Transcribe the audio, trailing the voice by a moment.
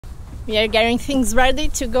we are getting things ready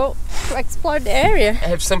to go to explore the area.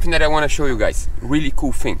 I have something that I want to show you guys. Really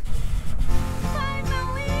cool thing.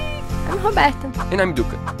 I'm Roberta. And I'm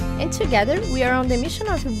Duca. And together we are on the mission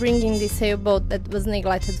of bringing this sailboat that was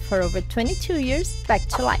neglected for over 22 years back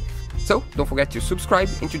to life. So don't forget to subscribe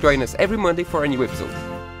and to join us every Monday for a new episode.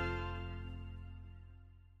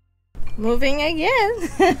 Moving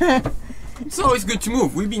again. It's always good to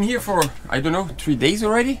move. We've been here for, I don't know, 3 days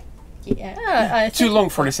already? Yeah. Too long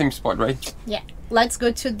for the same spot, right? Yeah. Let's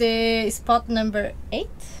go to the spot number 8.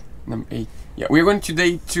 Number 8. Yeah, we're going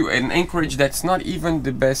today to an anchorage that's not even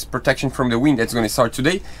the best protection from the wind that's going to start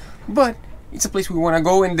today, but it's a place we want to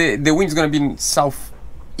go, and the wind's going to be in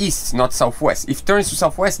southeast, not southwest. If it turns to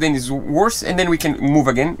southwest, then it's worse, and then we can move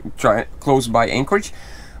again, try close by anchorage.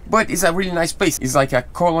 But it's a really nice place. It's like a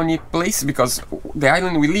colony place because the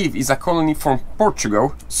island we live is a colony from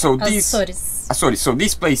Portugal. So this Açores. So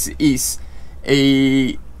this place is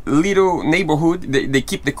a little neighborhood. They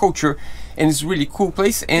keep the culture, and it's a really cool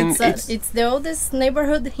place. And it's the oldest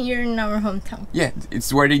neighborhood here in our hometown. Yeah,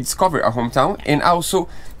 it's where they discover our hometown, and also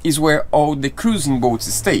is where all the cruising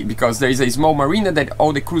boats stay, because there is a small marina that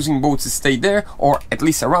all the cruising boats stay there, or at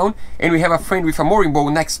least around. And we have a friend with a mooring boat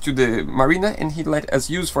next to the marina, and he let us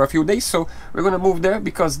use for a few days. So we're gonna move there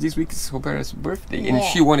because this week is Roberta's birthday, and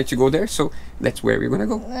she wanted to go there, so that's where we're gonna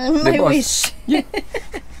go. My wish. Yeah.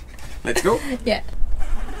 Let's go. Yeah.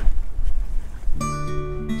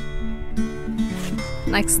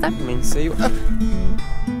 Next step. Mainsail up.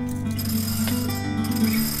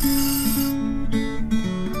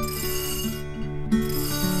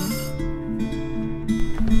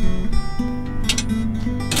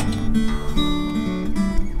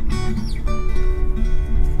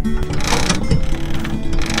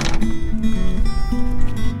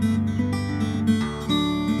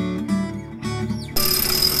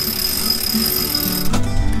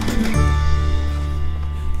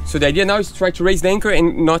 So the idea now is to try to raise the anchor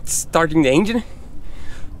and not starting the engine.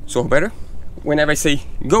 So better, whenever I say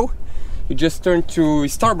go, you just turn to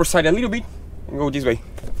starboard side a little bit and go this way.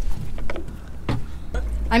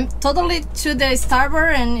 I'm totally to the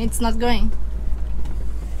starboard and it's not going.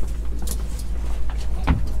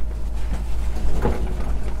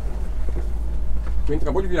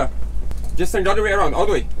 Acabou de virar. Just turn the other way around, all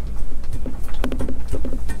the way.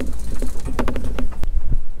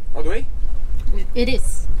 All the way? It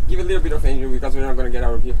is. Give a little bit of engine because we're not going to get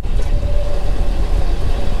out of here.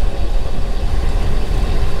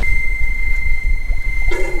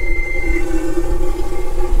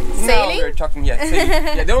 Sailing? Now we're talking, yeah,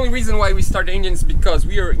 sailing. Yeah, the only reason why we start the engine is because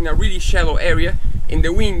we are in a really shallow area and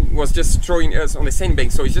the wind was just throwing us on the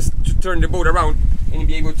sandbank, so it's just to turn the boat around and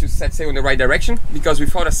be able to set sail in the right direction, because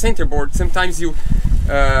without a centerboard sometimes you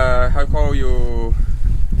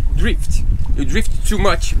drift. You drift too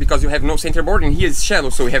much because you have no centerboard, and here is shallow,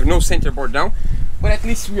 so we have no centerboard down. But at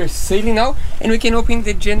least we are sailing now, and we can open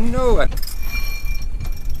the genoa.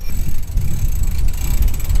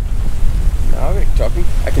 Now we're talking.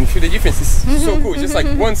 I can feel the difference. It's so cool. It's just like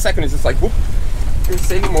 1 second, it's just like whoop, you're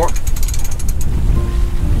sailing more.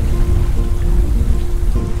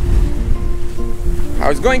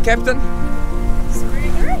 How's it going, Captain? It's pretty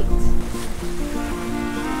great.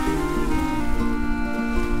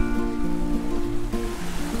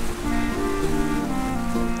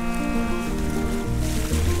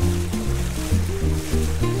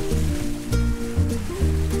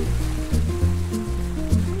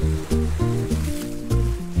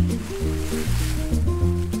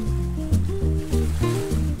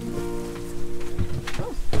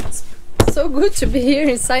 So good to be here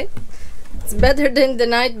inside. It's better than the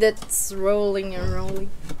night that's rolling and rolling.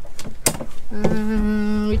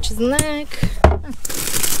 Which is neck?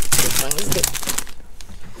 This one is good.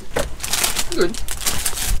 Good.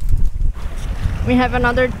 We have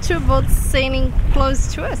another 2 boats sailing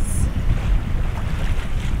close to us.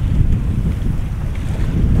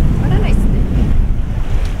 What a nice day.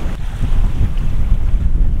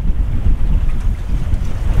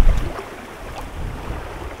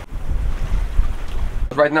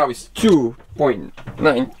 Right now it's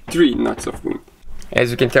 2.93 knots of wind.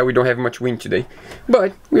 As you can tell, we don't have much wind today,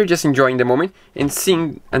 but we're just enjoying the moment and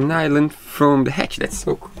seeing an island from the hatch. That's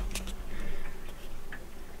so cool.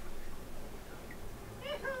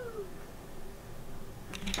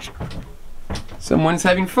 Someone's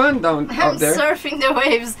having fun out there. Surfing the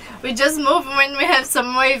waves. We just move when we have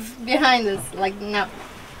some wave behind us, like now.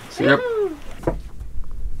 So, yep.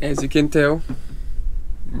 As you can tell,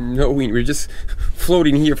 no wind. We're just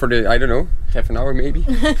floating here for the, I don't know, half an hour maybe,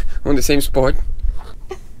 on the same spot.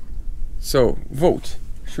 So, vote.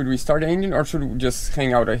 Should we start the engine or should we just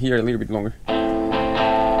hang out here a little bit longer?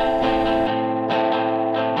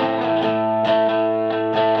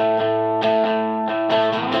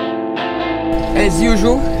 As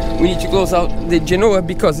usual, we need to close out the Genoa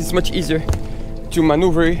because it's much easier to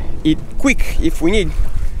maneuver it quick if we need,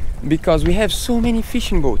 because we have so many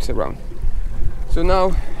fishing boats around. So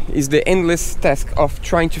now is the endless task of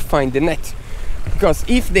trying to find the net, because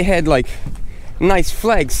if they had like nice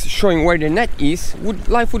flags showing where the net is,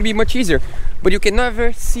 life would be much easier. But you can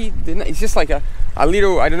never see the net. It's just like a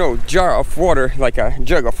little, I don't know, jar of water, like a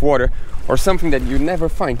jug of water or something that you never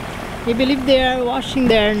find. I believe they are washing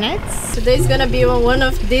their nets. Today's gonna be one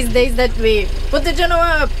of these days that we put the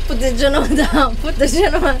Genoa up, put the Genoa down, put the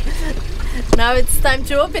Genoa. Now it's time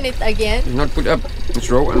to open it again. Not put up, it's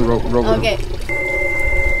row and row. Okay.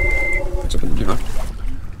 Let's open the Genoa.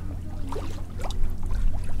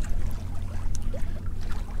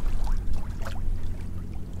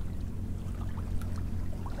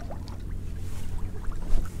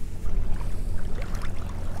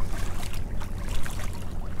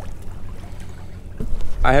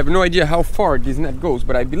 I have no idea how far this net goes,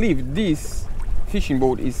 but I believe this fishing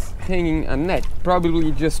boat is hanging a net,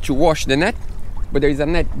 probably just to wash the net, but there is a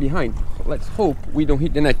net behind. So let's hope we don't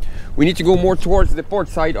hit the net. We need to go more towards the port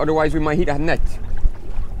side, otherwise we might hit a net.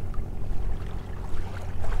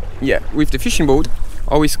 Yeah, with the fishing boat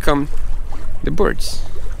always come the birds.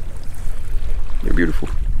 They're beautiful.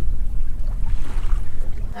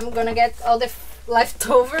 I'm gonna get all the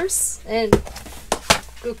leftovers and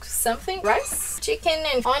cook something. Rice, chicken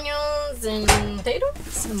and onions and potato.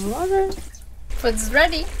 Some water. Food's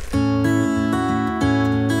ready.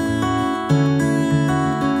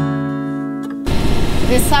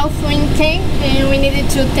 The south wind came and we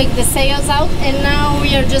needed to take the sails out, and now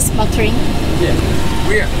we are just motoring. Yeah,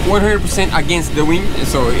 we are 100% against the wind,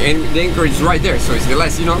 so and the anchor is right there, so it's the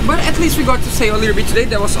less, you know, but at least we got to sail a little bit today.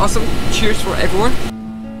 That was awesome. Cheers for everyone.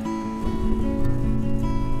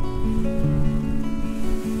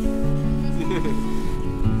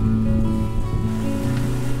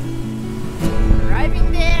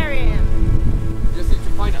 Arriving the area. Just need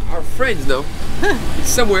to find our friends though. It's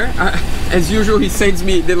somewhere. As usual, he sends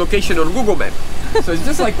me the location on Google Maps. So it's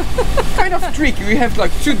just like kind of tricky. We have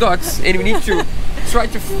like 2 dots and we need to try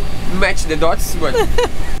to match the dots. But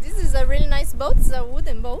this is a really nice boat. It's a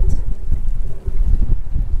wooden boat.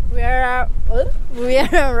 We are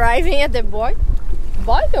arriving at the buoy.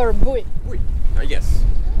 Buoy or buoy? Buoy, I guess.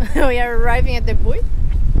 We are arriving at the buoy.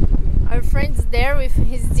 Our friend's there with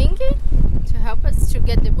his dinghy to help us to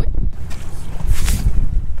get the buoy.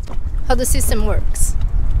 How the system works.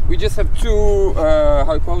 We just have 2,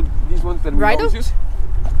 how you call these ones that we always use?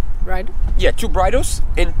 Bridle? Yeah, 2 bridles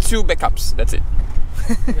and 2 backups, that's it.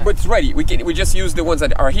 But it's ready, we just use the ones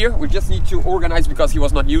that are here. We just need to organize because he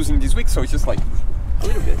was not using this week, so it's just like a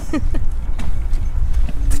little bit.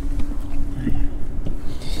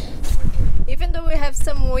 Even though we have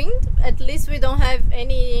some wind, at least we don't have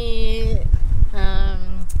any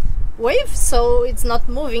wave, so it's not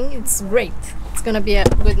moving. It's great. It's gonna be a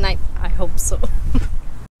good night, I hope so.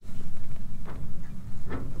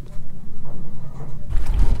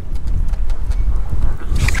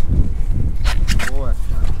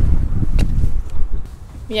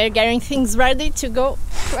 We are getting things ready to go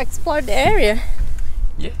to explore the area.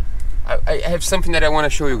 Yeah, I have something that I want to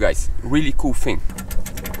show you guys. Really cool thing.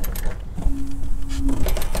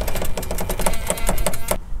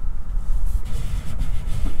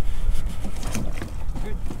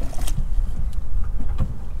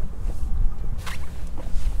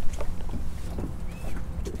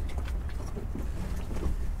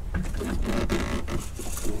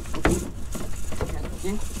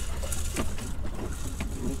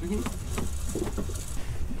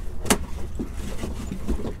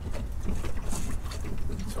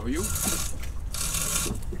 So you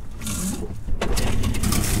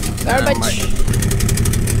garbage.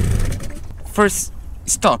 First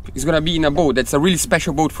stop is gonna be in a boat that's a really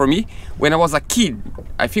special boat for me. When I was a kid,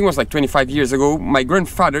 I think it was like 25 years ago, my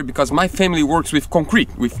grandfather, because my family works with concrete,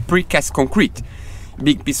 with precast concrete,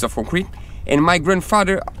 big piece of concrete, and my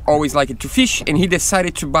grandfather always liked to fish, and he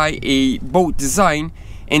decided to buy a boat design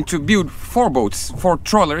and to build 4 boats, 4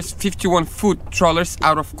 trawlers, 51-foot trawlers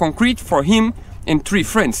out of concrete for him and 3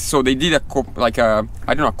 friends. So they did a I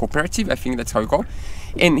don't know, a cooperative, I think that's how you call it.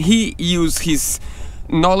 And he used his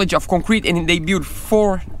knowledge of concrete and they built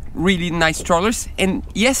 4 really nice trawlers. And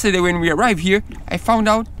yesterday when we arrived here, I found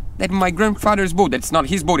out that my grandfather's boat, that's not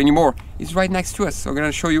his boat anymore, is right next to us. So I'm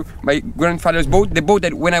gonna show you my grandfather's boat, the boat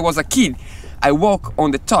that when I was a kid, I walk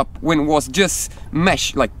on the top when it was just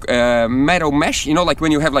mesh, like metal mesh, you know, like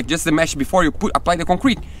when you have like just the mesh before you apply the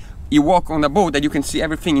concrete. You walk on the boat that you can see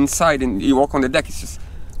everything inside and you walk on the deck. It's just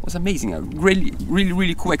was amazing. A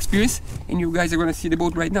really cool experience, and you guys are gonna see the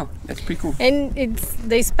boat right now. That's pretty cool. And it's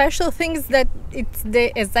the special thing is that it's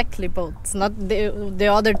the exactly boat. It's not the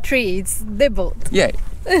other three. It's the boat. Yeah,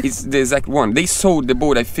 it's the exact one. They sold the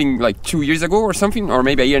boat, I think, like 2 years ago or something, or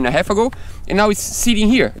maybe a year and a half ago, and now it's sitting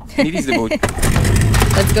here. It is the boat.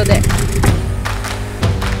 Let's go there.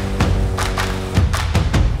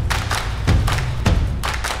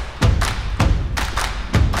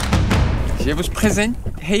 Je was present.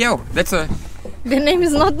 Hey yo, that's a. The name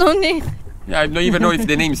is not only. Yeah, I don't even know if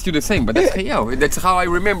the name is still the same, but that's Hey yo. That's how I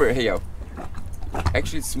remember Hey yo.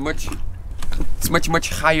 Actually, it's much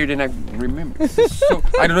higher than I remember. So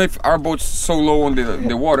I don't know if our boat's so low on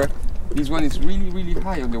the water. This one is really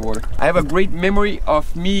high on the water. I have a great memory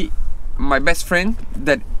of me, my best friend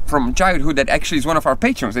that from childhood that actually is one of our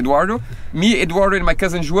patrons, Eduardo. Me, Eduardo, and my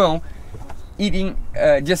cousin João eating,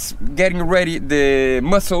 just getting ready the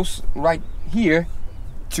mussels right here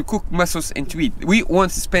to cook mussels and to eat. We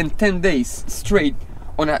once spent 10 days straight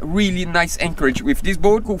on a really nice anchorage with this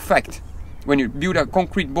boat. Cool fact, when you build a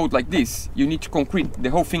concrete boat like this, you need to concrete the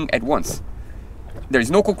whole thing at once. There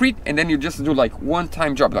is no concrete, and then you just do like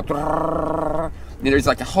one-time job, like, and there's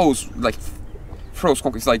like a hose, like froze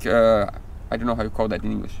concrete. It's like, I don't know how you call that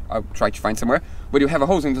in English. I'll try to find somewhere. But you have a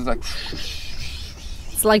hose and it's like,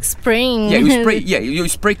 it's like spraying. Yeah, you spray. Yeah, you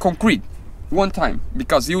spray concrete one time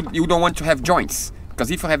because you don't want to have joints.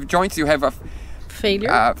 Because if you have joints, you have a failure.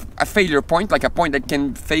 A failure point, like a point that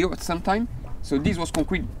can fail at some time. So this was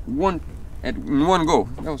concrete in one go.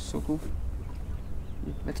 That was so cool.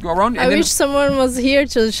 Let's go around. I wish someone was here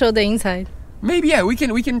to show the inside. Maybe, yeah, we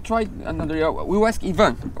can try another. We'll ask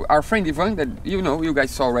Ivan, our friend Ivan, that you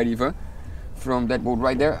guys saw already, Ivan, from that boat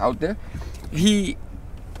right there, out there. He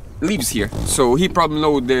lives here, so he probably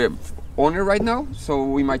knows the owner right now. So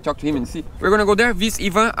we might talk to him and see. We're gonna go there, visit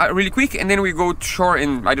Ivan really quick, and then we go to shore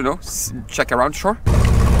and I don't know, check around shore.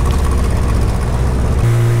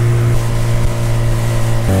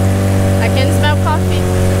 I can smell coffee.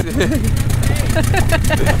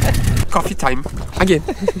 Coffee time again.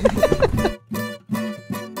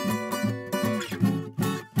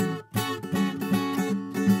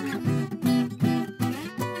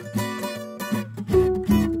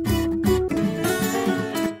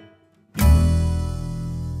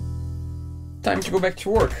 Time to go back to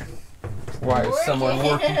work while someone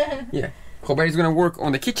working. Yeah, Roberta is gonna work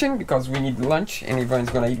on the kitchen because we need lunch, and Ivan is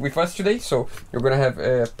gonna eat with us today. So you're gonna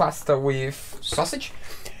have pasta with sausage.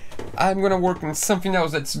 I'm gonna work on something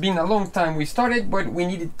else that's been a long time we started, but we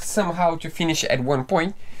needed somehow to finish at one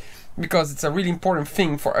point because it's a really important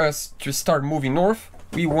thing for us to start moving north.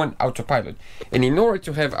 We want autopilot, and in order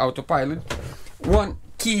to have autopilot, one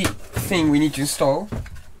key thing we need to install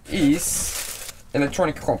is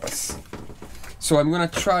electronic compass. So I'm gonna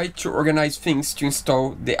try to organize things to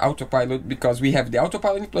install the autopilot because we have the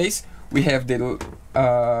autopilot in place, we have the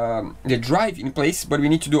drive in place, but we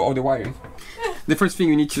need to do all the wiring. The first thing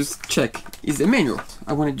we need to check is the manual.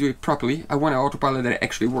 I want to do it properly. I want an autopilot that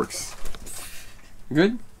actually works.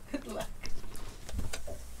 Good? Good luck.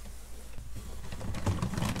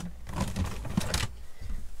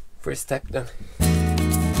 First step done.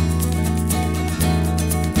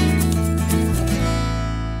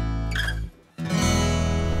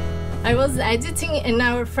 I was editing and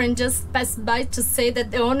our friend just passed by to say that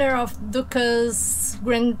the owner of Duca's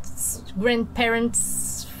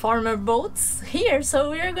grandparents' former boats here, so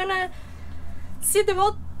we're gonna see the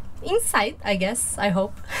boat inside, I guess, I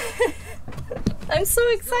hope. I'm so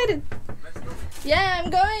excited. Yeah, I'm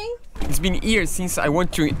going. It's been years since I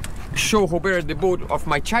want to show Roberta the boat of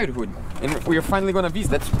my childhood, and we're finally gonna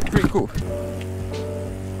visit. That's pretty cool.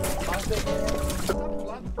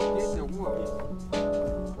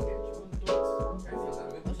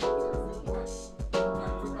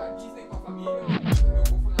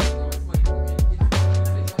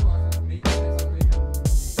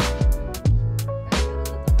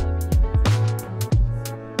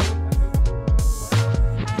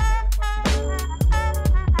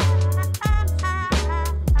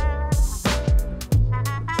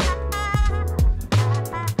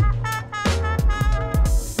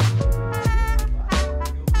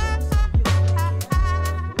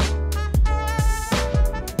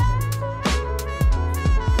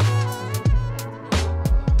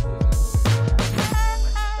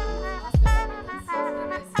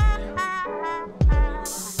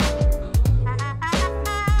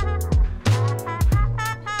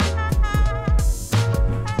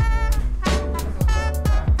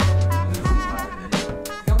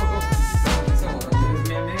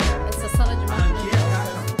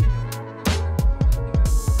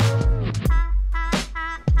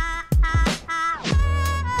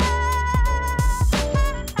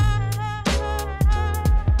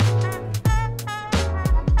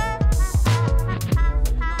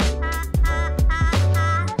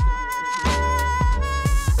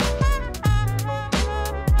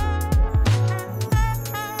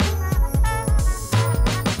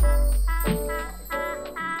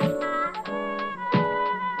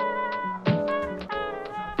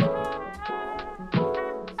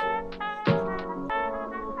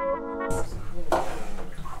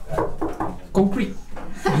 concrete.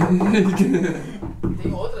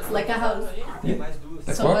 Like a house. Yeah.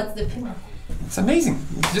 That's So what's the pin? It's amazing.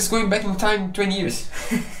 It's just going back in time 20 years.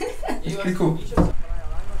 It's pretty cool.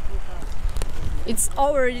 It's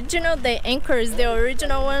all original. The anchor is the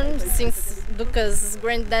original one since Duca's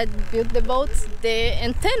granddad built the boat. The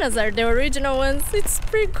antennas are the original ones. It's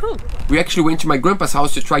pretty cool. We actually went to my grandpa's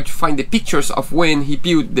house to try to find the pictures of when he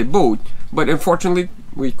built the boat, but unfortunately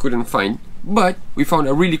we couldn't find. But we found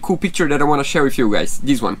a really cool picture that I want to share with you guys.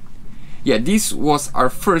 This one. Yeah, this was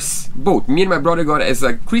our first boat. Me and my brother got as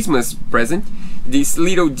a Christmas present this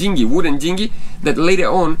little dinghy, wooden dinghy, that later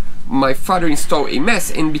on my father installed a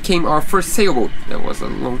mast and became our first sailboat. That was a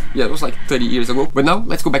long, yeah, it was like 30 years ago. But now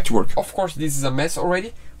let's go back to work. Of course this is a mess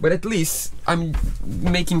already, but at least I'm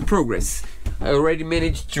making progress. I already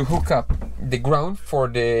managed to hook up the ground for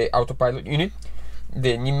the autopilot unit,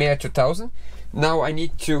 the Nimea 2000. Now I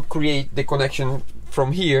need to create the connection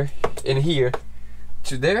from here and here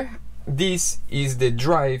to there. This is the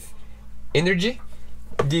drive energy,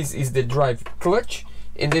 this is the drive clutch,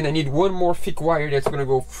 and then I need one more thick wire that's gonna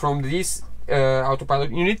go from this autopilot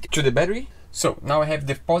unit to the battery. So now I have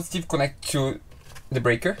the positive connect to the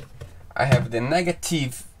breaker, I have the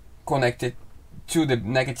negative connected to the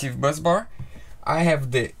negative bus bar, I have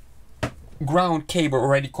the ground cable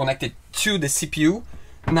already connected to the CPU.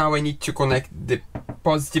 Now I need to connect the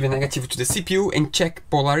positive and negative to the CPU and check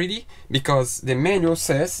polarity, because the manual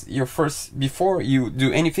says you first, before you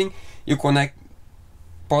do anything, you connect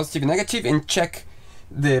positive and negative and check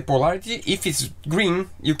the polarity. If it's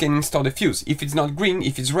green, you can install the fuse. If it's not green,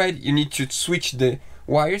 if it's red, you need to switch the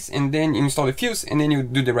wires and then you install the fuse and then you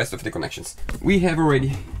do the rest of the connections. We have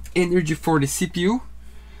already energy for the CPU,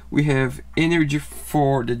 we have energy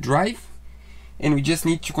for the drive, and we just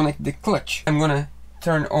need to connect the clutch. I'm gonna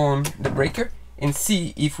turn on the breaker and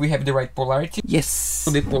see if we have the right polarity. Yes, so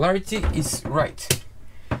the polarity is right.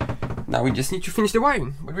 Now we just need to finish the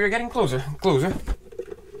wiring, but we are getting closer, closer.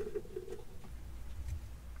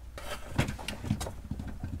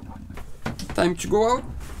 Time to go out.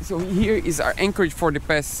 So here is our anchorage for the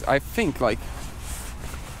past, I think, like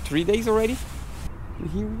 3 days already. And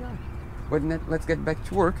here we are. But let's get back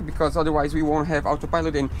to work, because otherwise we won't have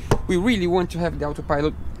autopilot, and we really want to have the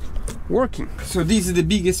autopilot working. So this is the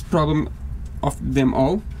biggest problem of them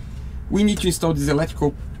all. We need to install this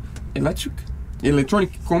electronic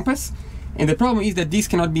compass, and the problem is that this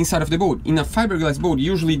cannot be inside of the boat. In a fiberglass boat,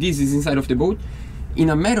 usually this is inside of the boat. In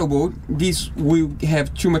a metal boat, this will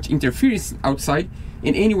have too much interference outside,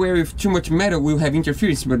 and anywhere with too much metal will have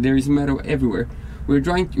interference, but there is metal everywhere. We're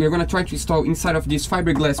going to try to install inside of this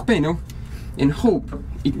fiberglass panel and hope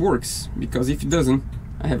it works, because if it doesn't,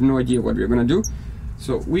 I have no idea what we're gonna do.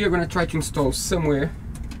 So we are gonna try to install somewhere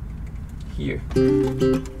here.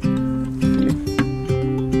 Here.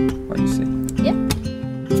 What do you say? Yeah.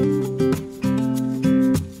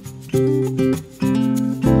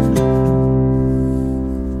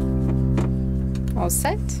 All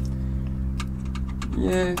set?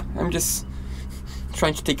 Yeah, I'm just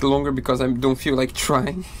trying to take longer because I don't feel like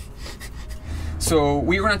trying. So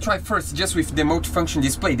we're gonna try first just with the multifunction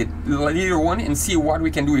display, the little one, and see what we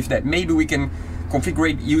can do with that. Maybe we can configure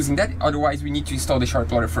it using that, otherwise we need to install the shark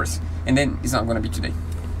plotter first, and then it's not gonna be today.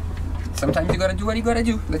 Sometimes you gotta do what you gotta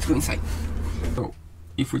do. Let's go inside. So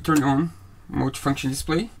if we turn on multifunction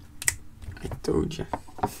display, I told you.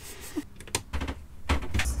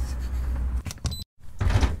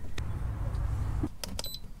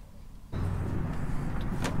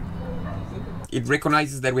 It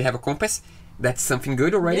recognizes that we have a compass. That's something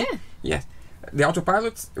good already. Yeah. Yeah. The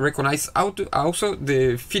autopilot recognizes also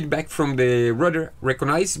the feedback from the rudder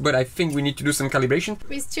recognized, but I think we need to do some calibration.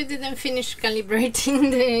 We still didn't finish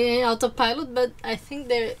calibrating the autopilot, but I think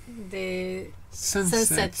the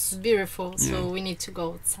sunset's beautiful, so Yeah. we need to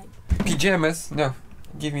go outside. Pajamas? No.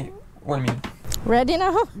 Give me 1 minute. Ready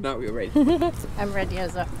now? Now we're ready. I'm ready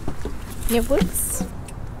as well. New boots?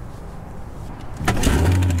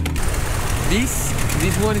 This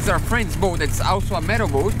one is our friend's boat. That's also a metal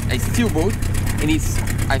boat, a steel boat, and it's,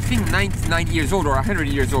 I think, 99 years old or 100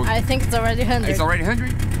 years old. I think it's already 100. It's already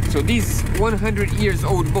 100? So this 100 years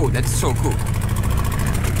old boat, that's so cool.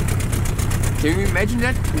 Can you imagine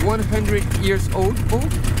that? 100 years old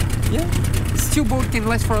boat? Yeah. Steel boat can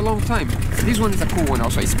last for a long time. This one is a cool one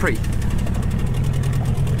also, it's spray.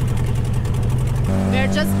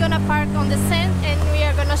 We're just gonna park on the sand and we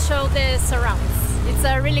are gonna show the surrounds. It's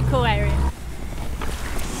a really cool area.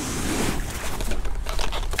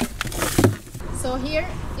 So here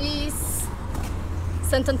is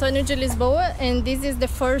Santo Antônio de Lisboa, and this is the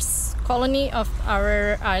first colony of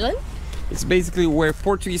our island. It's basically where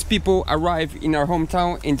Portuguese people arrive in our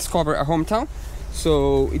hometown and discover our hometown.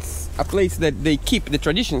 So it's a place that they keep the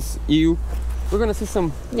traditions. We're gonna see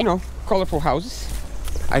some, you know, colorful houses.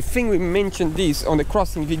 I think we mentioned this on the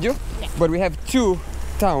crossing video, but we have two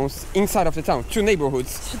towns inside of the town, two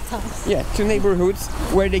neighborhoods. Yeah, two neighborhoods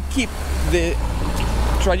where they keep the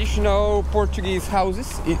traditional Portuguese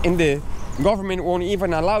houses, and the government won't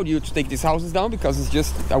even allow you to take these houses down because it's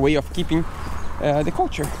just a way of keeping the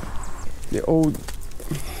culture. The old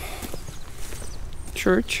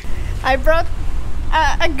church. I brought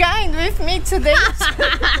a guide with me today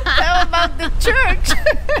to tell about the church.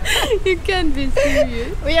 You can't be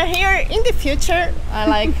serious. We are here in the future,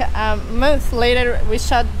 like a month later we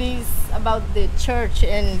shot this about the church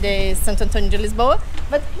in the Santo Antônio de Lisboa,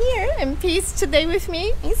 but here in peace today with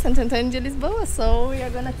me in Santo Antônio de Lisboa, so we are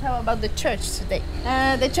gonna tell about the church today.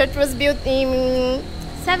 The church was built in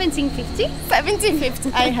 1750?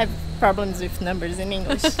 1750. I have problems with numbers in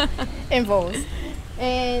English and vowels.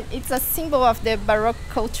 And it's a symbol of the Baroque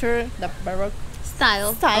culture, the Baroque Style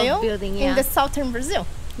of building, in the southern Brazil.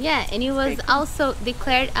 Yeah, and it was also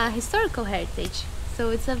declared a historical heritage. So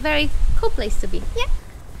it's a very cool place to be. Yeah.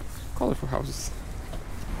 Colorful houses.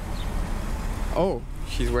 Oh,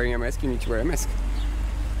 she's wearing a mask. You need to wear a mask.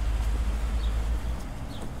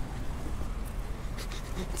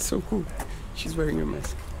 It's so cool. She's wearing a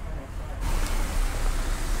mask.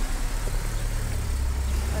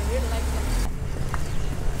 I really like that.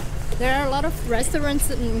 There are a lot of restaurants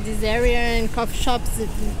in this area and coffee shops.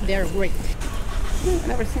 They're great. I've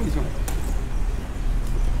never seen this one.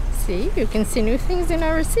 See, you can see new things in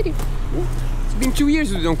our city. Yeah. It's been 2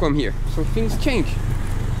 years we don't come here, so things change.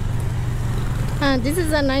 This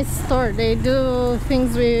is a nice store. They do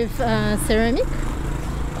things with ceramic.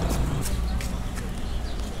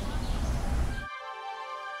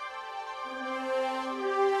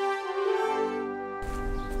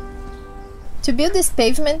 To build this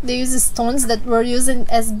pavement, they use stones that were used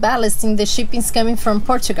as ballast in the shippings coming from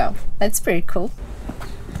Portugal. That's pretty cool.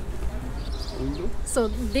 So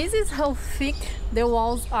this is how thick the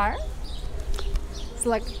walls are. It's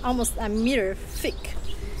like almost a meter thick.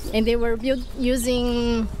 And they were built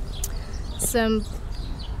using some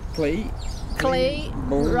clay,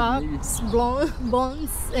 rocks,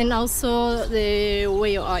 bones, and also the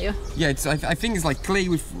whale oil. Yeah, I think it's like clay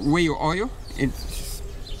with whale oil. It's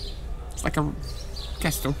like a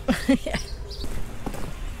castle. Yeah.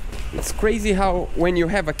 It's crazy how when you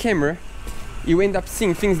have a camera, you end up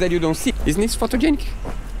seeing things that you don't see. Isn't this photogenic?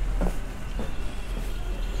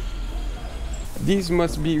 These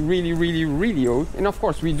must be really, really, really old. And of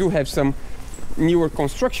course, we do have some newer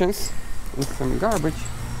constructions and some garbage.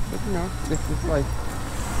 But you know, this is like...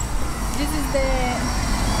 This is the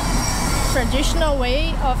traditional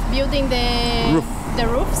way of building the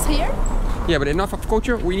roofs here. Yeah, but enough of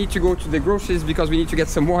culture. We need to go to the groceries because we need to get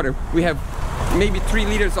some water. We have maybe 3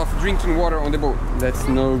 liters of drinking water on the boat. That's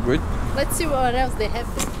no good. Let's see what else they have.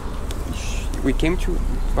 We came to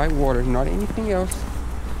buy water, not anything else.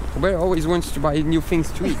 Roberta always wants to buy new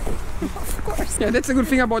things to eat. Of course. Yeah, that's a good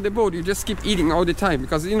thing about the boat. You just keep eating all the time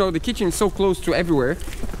because, you know, the kitchen is so close to everywhere.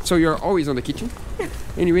 So you're always on the kitchen.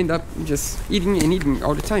 And you end up just eating and eating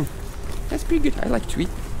all the time. That's pretty good. I like to eat.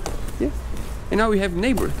 Yeah. And now we have a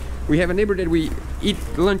neighbor. We have a neighbor that we eat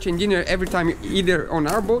lunch and dinner every time, either on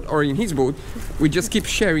our boat or in his boat. We just keep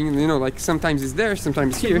sharing, you know, like sometimes it's there,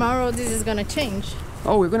 sometimes it's here. Tomorrow this is gonna change.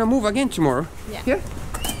 Oh, we're gonna move again tomorrow. Yeah.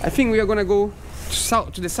 I think we are gonna go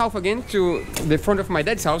to the south again, to the front of my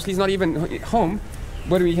dad's house. He's not even home,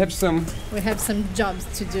 but we have some... We have some jobs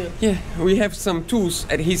to do. Yeah, we have some tools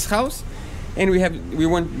at his house, and we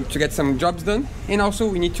want to get some jobs done, and also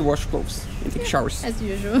we need to wash clothes and take showers. As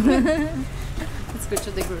usual. Let's go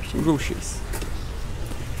to the groceries. Groceries.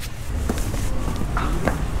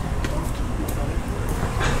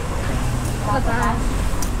 Bye-bye.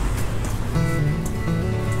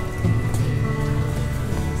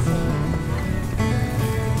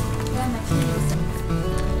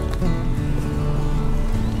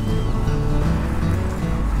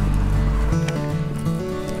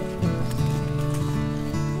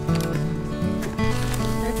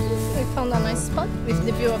 Found a nice spot with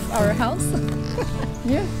the view of our house.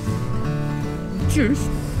 Yeah. Cheers.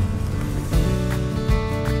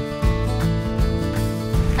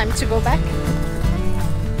 Time to go back.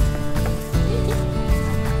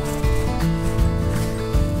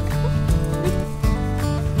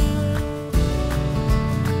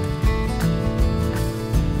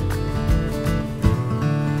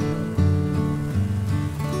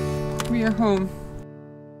 We are home.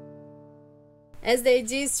 As the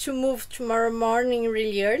idea is to move tomorrow morning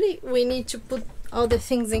really early, we need to put all the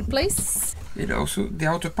things in place. And also the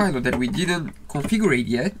autopilot that we didn't configure it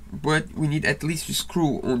yet, but we need at least to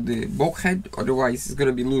screw on the bulkhead, otherwise it's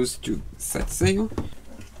gonna be loose to set sail.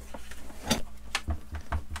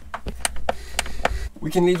 We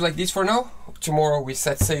can leave like this for now. Tomorrow we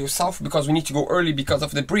set sail south because we need to go early because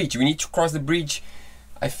of the bridge. We need to cross the bridge,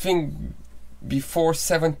 I think, before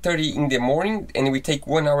 7:30 in the morning, and we take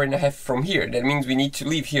 1.5 hours from here. That means we need to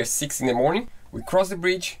leave here 6 in the morning. We cross the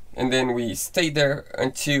bridge and then we stay there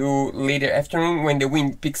until later afternoon when the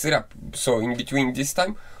wind picks it up. So in between this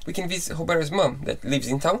time we can visit Roberta's mom that lives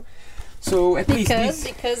in town. So at least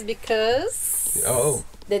because oh,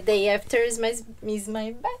 the day after is my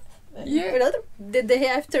birth. Yeah. The day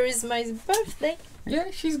after is my birthday.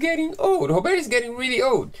 Yeah, she's getting old. Roberta's getting really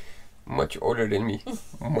old. Much older than me.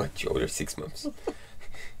 Much older, 6 months.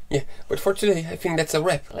 Yeah, but for today, I think that's a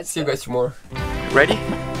wrap. Let's see go. you guys tomorrow. Ready?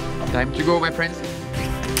 Time to go, my friends.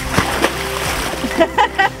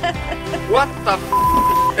 What the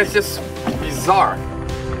f? It's just bizarre.